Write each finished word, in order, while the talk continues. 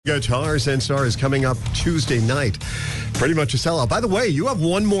Guitars and Stars coming up Tuesday night. Pretty much a sellout. By the way, you have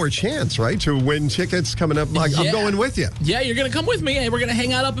one more chance, right, to win tickets coming up. I'm going with you. Yeah, you're going to come with me. Hey, we're going to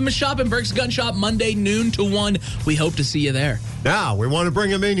hang out up in the shop in Burke's Gun Shop Monday, noon to 1. We hope to see you there. Now, we want to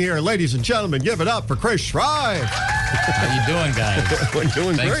bring him in here. Ladies and gentlemen, give it up for Chris Shrive. How you doing, guys? We're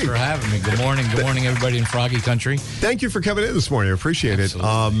doing Thanks great. for having me. Good morning. Good morning, everybody in Froggy Country. Thank you for coming in this morning. I appreciate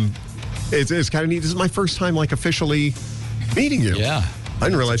Absolutely. it. It's kind of neat. This is my first time, officially meeting you. Yeah. I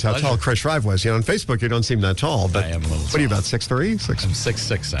didn't realize how pleasure. tall Chris Shrive was. On Facebook, you don't seem that tall. But I am a little what are you, tall. about 6'3"? I'm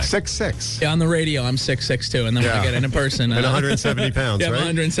 6'6", actually. 6'6". Yeah, on the radio, I'm 6'6", and then when I get in person... And 170 pounds, yeah, I'm right?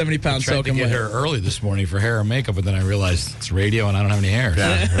 170 pounds I tried to soaking get wet. here early this morning for hair and makeup, but then I realized it's radio and I don't have any hair.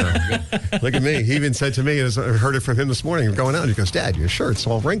 Yeah. Look at me. He even said to me, I heard it from him this morning, going out, he goes, Dad, your shirt's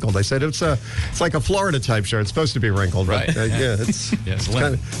all wrinkled. I said, it's like a Florida type shirt. It's supposed to be wrinkled. Right. But, yeah, it's, Yeah, it's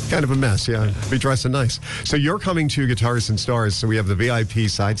kind of a mess. Yeah. Be dressing nice. So you're coming to Guitars and Stars. So we have the VIP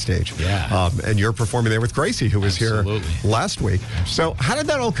side stage. Yeah. And you're performing there with Gracie, who was Absolutely. here last week. So how did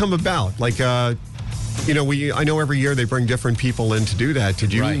that all come about? I know every year they bring different people in to do that.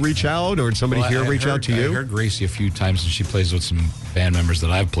 Did you Right. reach out, or did somebody here reach out to you? I heard Gracie a few times, and she plays with some band members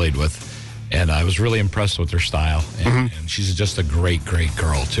that I've played with, and I was really impressed with her style. And she's just a great, great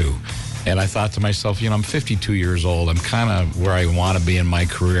girl, too. And I thought to myself, I'm 52 years old. I'm kind of where I want to be in my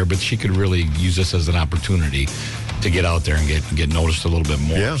career, but she could really use this as an opportunity to get out there and get noticed a little bit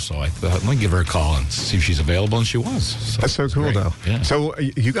more. Yeah. So I thought, let me give her a call and see if she's available, and she was. So That's so cool, great. though. Yeah. So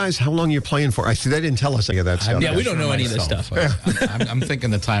you guys, how long are you playing for? I see they didn't tell us any of that stuff. Yeah, we don't know any of this myself, stuff. but I'm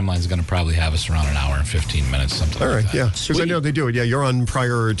thinking the timeline's going to probably have us around an hour and 15 minutes, something All like right, that. yeah. Because I Sweet. know they do it. Yeah, you're on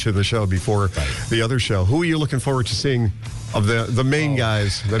prior to the show, before the other show. Who are you looking forward to seeing of the main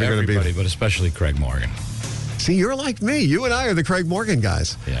guys that are going to be? Everybody, but especially Craig Morgan. See, you're like me. You and I are the Craig Morgan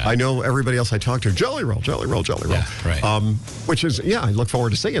guys. Yeah. I know everybody else I talk to, Jelly Roll. Yeah, right. Which is, I look forward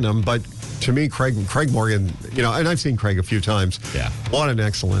to seeing him. But to me, Craig Morgan, and I've seen Craig a few times. Yeah. What an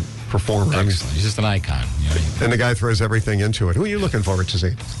excellent performer. Excellent. He's just an icon. And the guy throws everything into it. Who are you looking forward to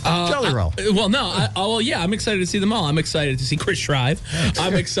see? Jelly Roll. I'm excited to see them all. I'm excited to see Chris Shrive.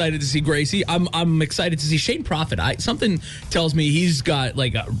 I'm excited to see Gracie. I'm excited to see Shane Prophet. Something tells me he's got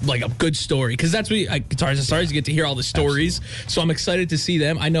like a good story, because that's what Guitars and Stars, you get to hear all the stories. Absolutely. So I'm excited to see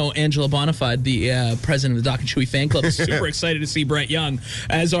them. I know Angela Bonafide, the president of the Doc and Chewy fan club, is super excited to see Brett Young,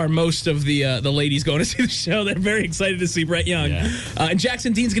 as are most of the ladies going to see the show. They're very excited to see Brett Young. Yeah. And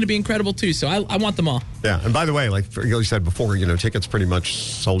Jackson Dean's going to be incredible too. So I want them all. Yeah, and by the way, like you said before, tickets pretty much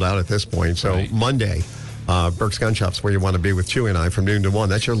sold out at this point. So Right. Monday, Burke's Gun Shop's where you want to be with Chewy and I from noon to 1.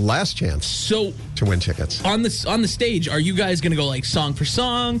 That's your last chance So to win tickets. on the stage, are you guys going to go song for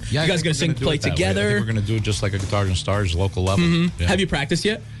song? Yeah, you guys going to sing, play I think together? we're going to do it just like a Guitars and Stars local level. Yeah. Have you practiced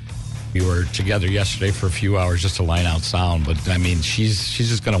yet? We were together yesterday for a few hours just to line out sound, but I mean, she's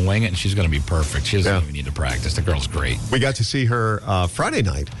just going to wing it, and she's going to be perfect. She doesn't even need to practice. The girl's great. We got to see her Friday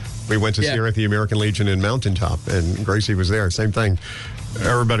night. We went to see her at the American Legion in Mountaintop, and Gracie was there. Same thing.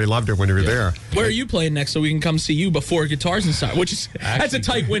 Everybody loved her when we were there. Where are you playing next so we can come see you before Guitars and Stars? Which is that's a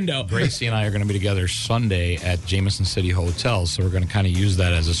tight window. Gracie and I are going to be together Sunday at Jameson City Hotel, so we're going to kind of use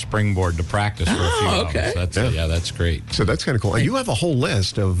that as a springboard to practice for a few okay. hours. That's great. So that's kind of cool. And you have a whole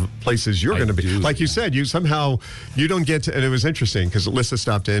list of places you're going to be. do, Like you said, you don't get to, and it was interesting because Lissa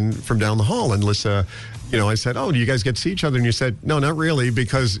stopped in from down the hall, and Lissa, I said, oh, do you guys get to see each other? And you said, no, not really,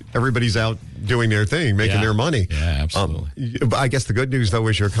 because everybody's out doing their thing, making their money. Yeah, absolutely. But I guess the good news, though,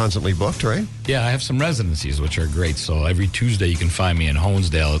 is you're constantly booked, right? Yeah, I have some residencies, which are great. So every Tuesday you can find me in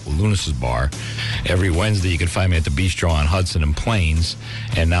Honesdale at Lunis's Bar. Every Wednesday you can find me at the Bistro on Hudson and Plains.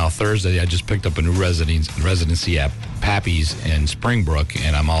 And now Thursday I just picked up a new residency at Pappy's in Springbrook,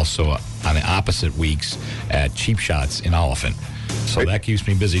 and I'm also on the opposite weeks at Cheap Shots in Oliphant. So that keeps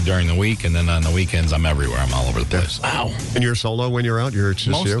me busy during the week, and then on the weekends I'm everywhere. I'm all over the place. Wow. And you're solo when you're out? You're just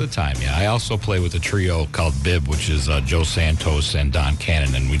Most you? of the time, yeah. I also play with a trio called Bib, which is Joe Santos and Don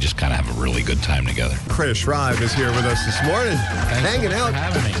Cannon, and we just kind of have a really good time together. Chris Shrive is here with us this morning, hanging so out,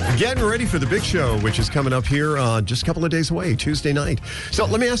 much for having me. getting ready for the big show, which is coming up here just a couple of days away, Tuesday night. So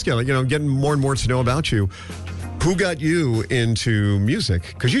let me ask you, getting more and more to know about you. Who got you into music?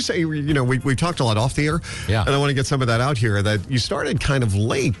 Because you say, we talked a lot off the air, Yeah. and I want to get some of that out here, that you started kind of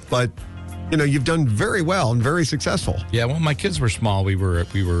late, but you've done very well and very successful. Yeah, when my kids were small, we were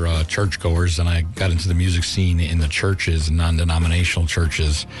churchgoers, and I got into the music scene in the churches, non-denominational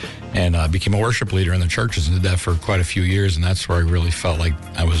churches, and became a worship leader in the churches, and did that for quite a few years, and that's where I really felt like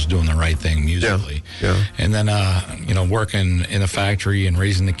I was doing the right thing musically. Yeah. And then, working in a factory and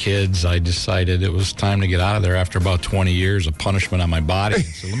raising the kids, I decided it was time to get out of there after about 20 years of punishment on my body.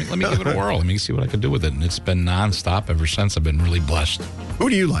 So let me give it a whirl. Let me see what I could do with it, and it's been nonstop ever since. I've been really blessed. Who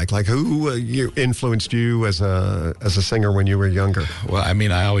do you like? Like, who you influenced you as a singer when you were younger? Well, I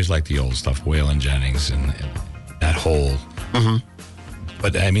mean, I always liked the old stuff, Waylon Jennings and that whole. Mm-hmm.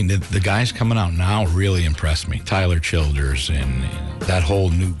 But I mean, the guys coming out now really impressed me. Tyler Childers and that whole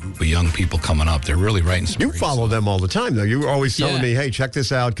new group of young people coming up. They're really writing some. You follow them all the time, though. You were always telling me, "Hey, check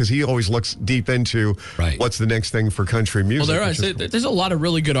this out," because he always looks deep into what's the next thing for country music. Well, there's a lot of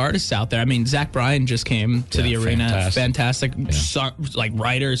really good artists out there. I mean, Zach Bryan just came to the arena. Fantastic like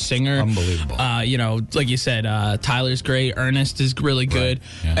writer, singer. Unbelievable. Like you said, Tyler's great. Ernest is really good.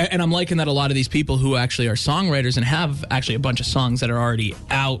 Right. Yeah. And I'm liking that a lot of these people who actually are songwriters and have actually a bunch of songs that are already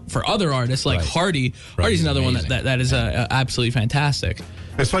out for other artists, like Hardy. Hardy's another one that is absolutely fantastic.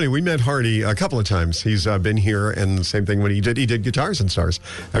 It's funny, we met Hardy a couple of times. He's been here, and the same thing when he did Guitars and Stars,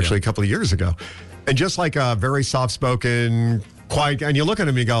 actually a couple of years ago. And just like a very soft-spoken, quiet, and you look at him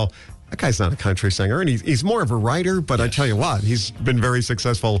and you go, that guy's not a country singer, and he's more of a writer, but I tell you what, he's been very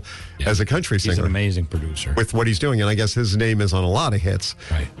successful as a country singer. He's an amazing producer. With what he's doing, and I guess his name is on a lot of hits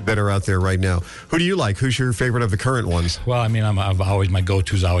that are out there right now. Who do you like? Who's your favorite of the current ones? Well, I mean, my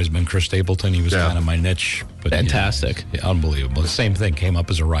go-to's always been Chris Stapleton. He was kind of my niche. But, fantastic. Unbelievable. The same thing, came up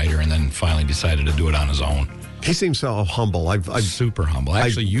as a writer and then finally decided to do it on his own. He seems so humble. I'm super humble.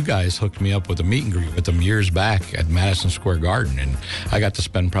 Actually, you guys hooked me up with a meet and greet with him years back at Madison Square Garden, and I got to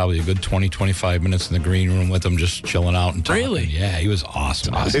spend probably a good 20, 25 minutes in the green room with him, just chilling out and talking. Really? Yeah, he was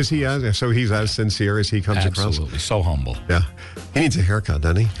awesome. Is he so he's as sincere as he comes across? Absolutely, so humble. Yeah, he needs a haircut,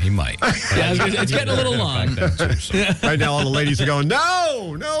 doesn't he? He might. It's getting a little long. Right now, all the ladies are going,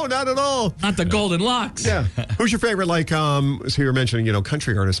 no, not at all. Not the golden locks. Yeah. Who's your favorite? Like, so you were mentioning,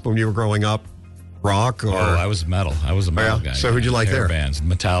 country artists when you were growing up. Rock or I was metal. I was a metal guy. So who'd you like there? Bands,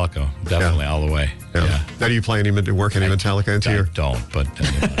 Metallica, definitely all the way. Yeah. Now, do you play any Metallica into your? Don't, but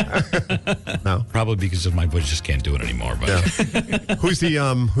no. Probably because of my voice, just can't do it anymore. But who's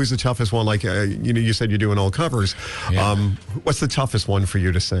the toughest one? Like you said, you're doing all covers. Yeah. What's the toughest one for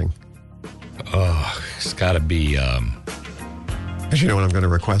you to sing? It's got to be. Because you know what I'm going to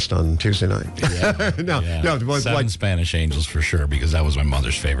request on Tuesday night. Yeah. no. Seven Spanish Angels for sure, because that was my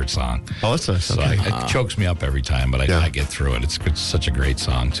mother's favorite song. Oh, that's nice. So it chokes me up every time, but I get through it. It's such a great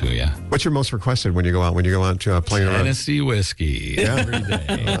song, too, yeah. What's your most requested when you go out to playing around? Tennessee whiskey every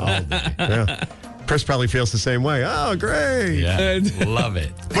day, all day. Yeah. Chris probably feels the same way. Oh, great. Yeah, love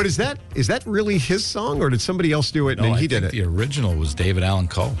it. But is that really his song, or did somebody else do it and he did it? The original was David Allan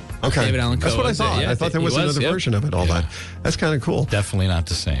Coe. Okay. David Allan Coe. That's what I thought. I thought there was another version of it, that. That's kind of cool. Definitely not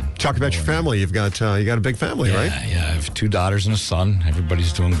the same. Talk about your family. You got a big family, right? Yeah, I have 2 daughters and a son.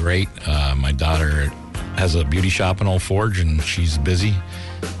 Everybody's doing great. My daughter has a beauty shop in Old Forge, and she's busy.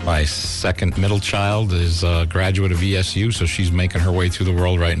 My second middle child is a graduate of ESU, so she's making her way through the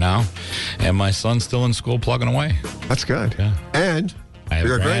world right now. And my son's still in school plugging away. That's good. Yeah. And I have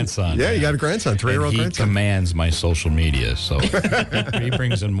a grandson. Yeah, you got a grandson, 3-year-old grandson. He commands my social media, so he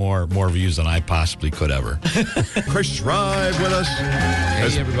brings in more views than I possibly could ever. Chris Shrive with us.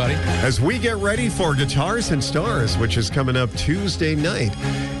 Hey, everybody. As we get ready for Guitars and Stars, which is coming up Tuesday night.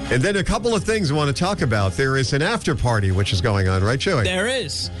 And then a couple of things I want to talk about. There is an after party, which is going on, right, Chewy? There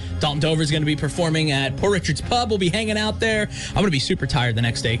is. Dalton Dover's going to be performing at Poor Richard's Pub. We'll be hanging out there. I'm going to be super tired the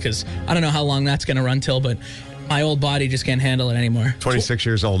next day because I don't know how long that's going to run till, but my old body just can't handle it anymore. 26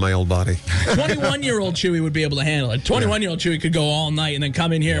 years old, my old body. 21-year-old Chewy would be able to handle it. 21-year-old Chewy could go all night and then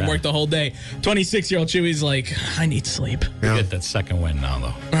come in here and work the whole day. 26-year-old Chewy's like, I need sleep. You get that second win now,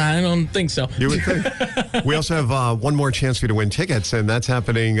 though. I don't think so. You would think. We also have one more chance for you to win tickets, and that's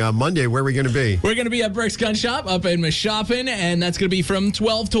happening Monday. Where are we going to be? We're going to be at Burke's Gun Shop up in Mashopin, and that's going to be from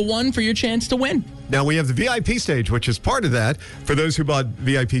 12 to 1 for your chance to win. Now, we have the VIP stage, which is part of that for those who bought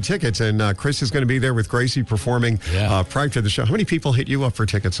VIP tickets. And Chris is going to be there with Gracie performing prior to the show. How many people hit you up for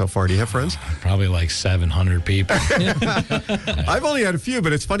tickets so far? Do you have friends? Probably like 700 people. I've only had a few,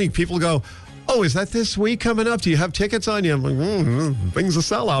 but it's funny. People go, oh, is that this week coming up? Do you have tickets on you? I'm like, things a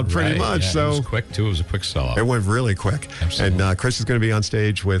sellout pretty much. Yeah, so it was quick, too. It was a quick sellout. It went really quick. Absolutely. And Chris is going to be on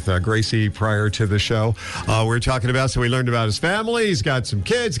stage with Gracie prior to the show. We're talking about, so we learned about his family. He's got some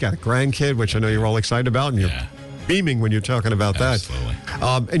kids, got a grandkid, which I know you're all excited about. And you're beaming when you're talking about Absolutely.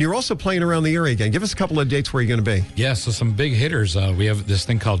 that. And you're also playing around the area again. Give us a couple of dates where you're going to be. Yeah, so some big hitters. We have this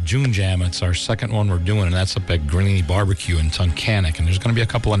thing called June Jam. It's our second one we're doing, and that's up at Greeny Barbecue in Tunkhannock. And there's going to be a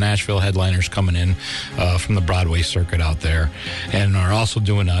couple of Nashville headliners coming in from the Broadway circuit out there. And we're also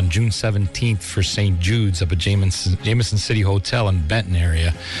doing on June 17th for St. Jude's up at Jameson City Hotel in Benton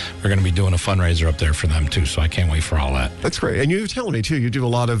area. We're going to be doing a fundraiser up there for them, too, so I can't wait for all that. That's great. And you were telling me, too, you do a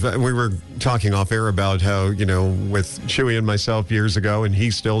lot of, we were talking off air about how, with Chewy and myself years ago, and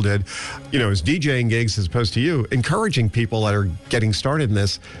he still did, his DJing gigs as opposed to you, encouraging people that are getting started in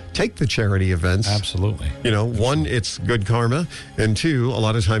this, take the charity events. Absolutely. One, it's good karma, and two, a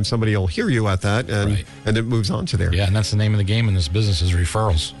lot of times somebody will hear you at that, and it moves on to there. Yeah, and that's the name of the game in this business is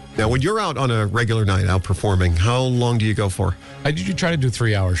referrals. Now, when you're out on a regular night out performing, how long do you go for? I do try to do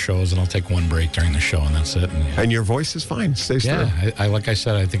 3-hour shows, and I'll take one break during the show, and that's it. And your voice is fine. Stays through. I like I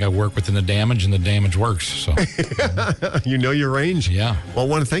said, I think I work within the damage, and the damage works. So you know your range. Yeah. Well, I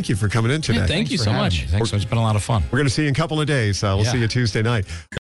want to thank you for coming in today. Thank you so much. Thanks. It's been a lot of fun. We're going to see you in a couple of days. We'll see you Tuesday night.